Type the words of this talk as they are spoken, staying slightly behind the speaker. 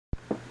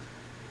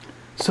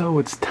So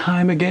it's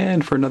time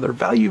again for another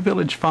Value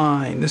Village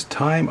find. This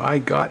time I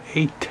got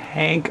a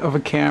tank of a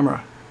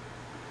camera.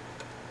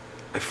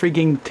 A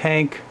freaking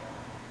tank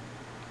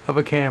of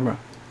a camera.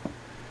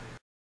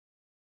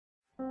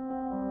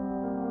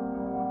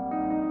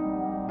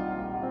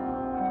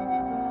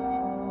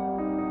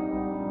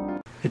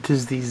 It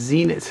is the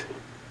Zenit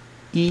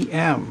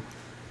EM.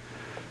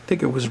 I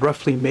think it was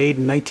roughly made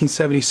in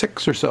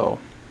 1976 or so.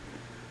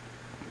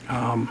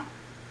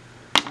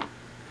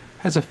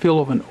 Has a feel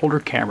of an older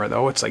camera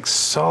though. It's like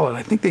solid.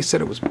 I think they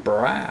said it was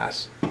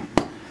brass.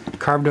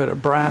 Carved out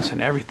of brass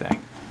and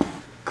everything.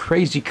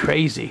 Crazy,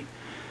 crazy.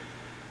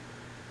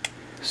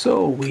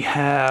 So we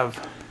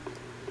have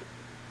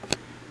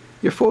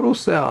your photo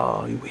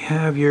cell. We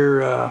have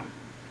your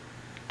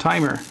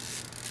timer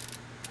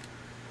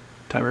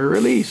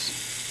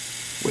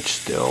release, which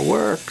still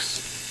works.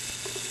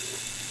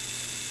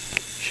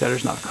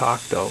 Shutter's not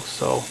cocked though,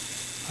 so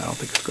I don't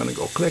think it's going to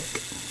go click.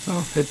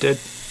 Oh, it did.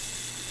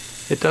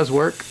 It does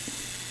work.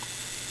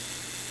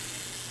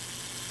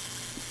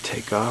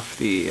 Take off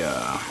the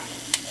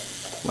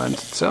lens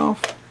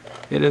itself.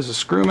 It is a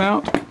screw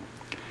mount.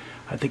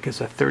 I think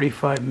it's a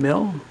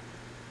 35mm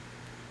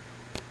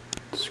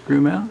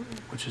screw mount,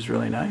 which is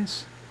really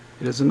nice.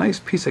 It is a nice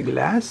piece of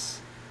glass.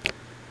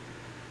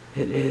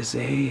 It is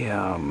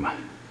a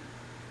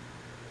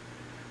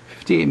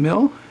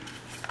 58mm.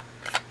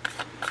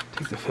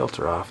 Take the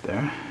filter off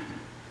there.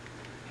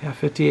 Yeah,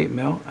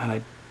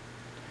 58mm,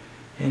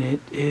 and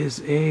it is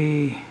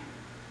an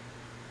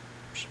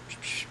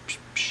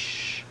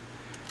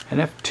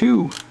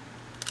f2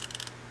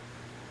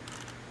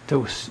 to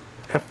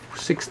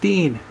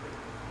f16.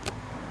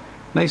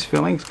 Nice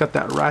filling. It's got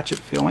that ratchet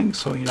filling,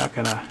 so you're not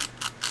gonna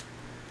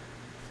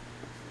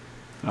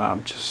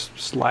just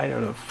slide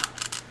out of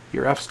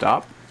your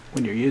f-stop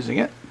when you're using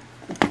it.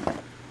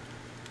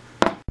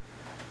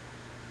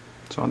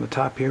 So on the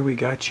top here we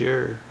got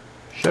your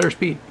shutter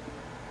speed.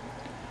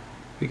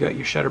 We got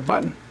your shutter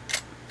button.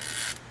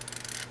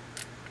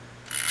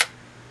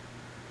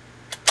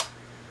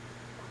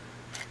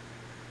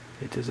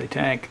 It is a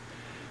tank.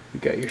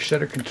 We got your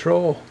shutter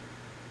control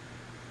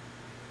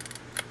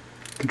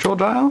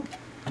dial.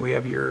 We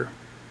have your,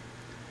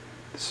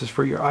 this is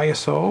for your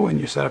ISO, and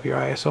you set up your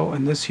ISO,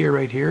 and this here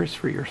right here is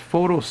for your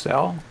photo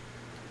cell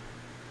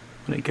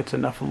when it gets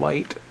enough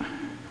light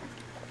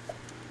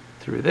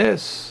through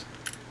this,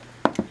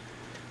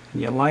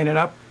 and you line it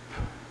up.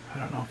 I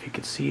don't know if you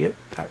can see it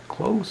that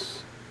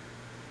close.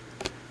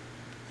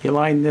 You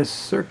line this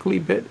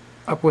circly bit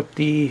up with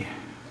the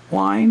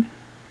line,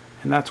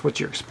 and that's what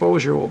your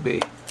exposure will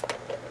be.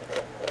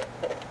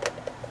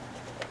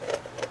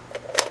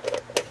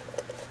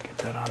 Get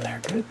that on there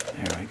good.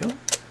 There we go.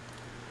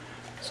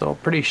 So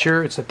pretty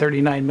sure it's a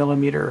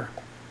 39mm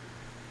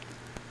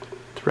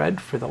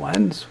thread for the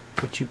lens,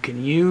 but you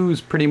can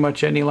use pretty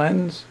much any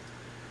lens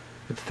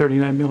with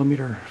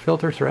 39mm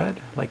filter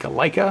thread, like a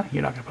Leica.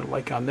 You're not going to put a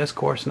Leica on this,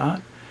 course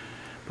not,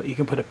 but you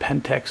can put a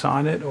Pentex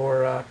on it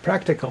or a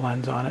practical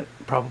lens on it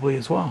probably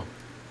as well.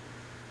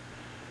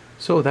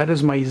 So that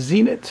is my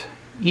Zenit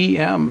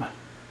EM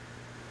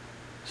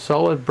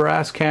solid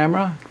brass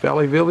camera,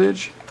 Value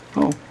Village.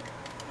 Oh,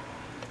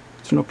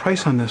 there's no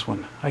price on this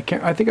one. I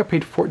think I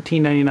paid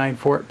 $14.99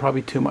 for it,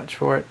 probably too much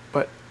for it,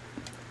 but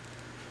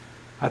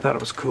I thought it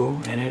was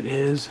cool, and it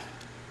is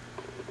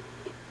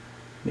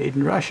made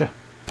in Russia,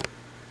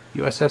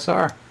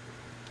 USSR.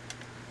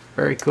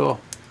 Very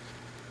cool.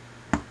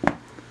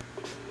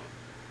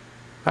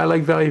 I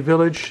like Value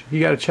Village. You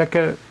got to check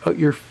out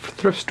your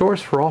thrift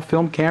stores for all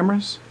film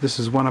cameras. This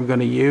is one I'm going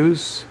to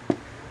use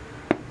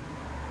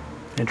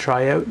and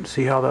try out and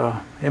see how the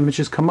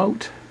images come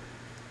out.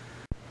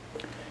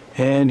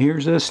 And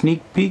here's a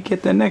sneak peek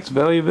at the next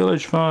Value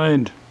Village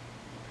find.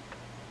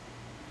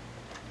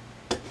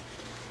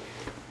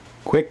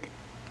 Quick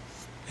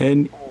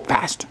and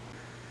fast.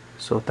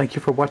 So thank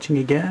you for watching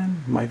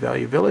again. My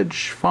Value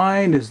Village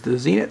find is the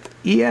Zenit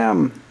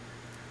EM.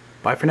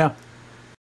 Bye for now.